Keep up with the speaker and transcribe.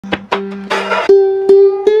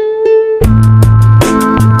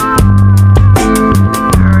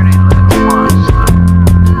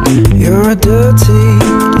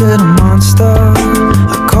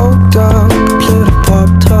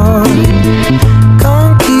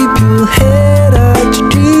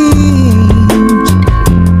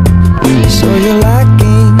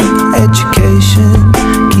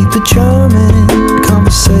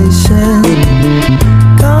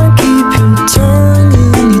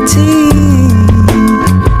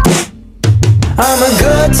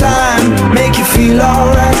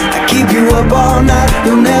up all night,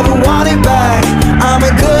 you'll never want it back. I'm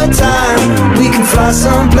a good time, we can fly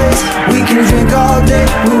someplace, we can drink all day,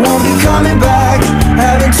 we won't be coming back.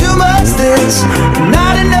 Having too much this,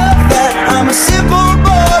 not enough that. I'm a simple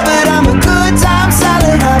boy, but I'm a good time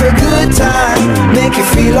salad. Have a good time, make you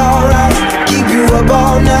feel alright, keep you up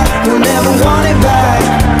all night, you'll never want it back.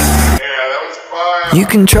 You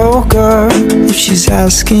can choke her if she's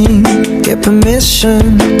asking, get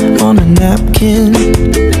permission on a napkin.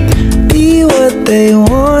 Be what they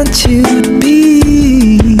want you to be.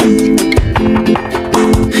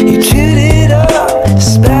 You chewed it up,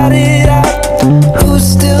 spat it out. Who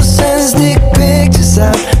still sends dick pictures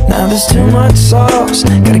out? Now there's too much sauce,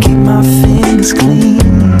 gotta keep my fingers clean.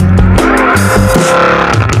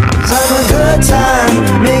 I'm a good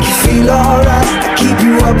time, make you feel alright, I keep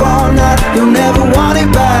you up all night, you'll never want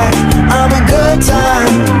it back. I'm a good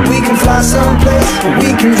time, we can fly someplace,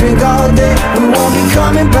 we can drink all day, we won't be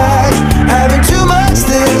coming back.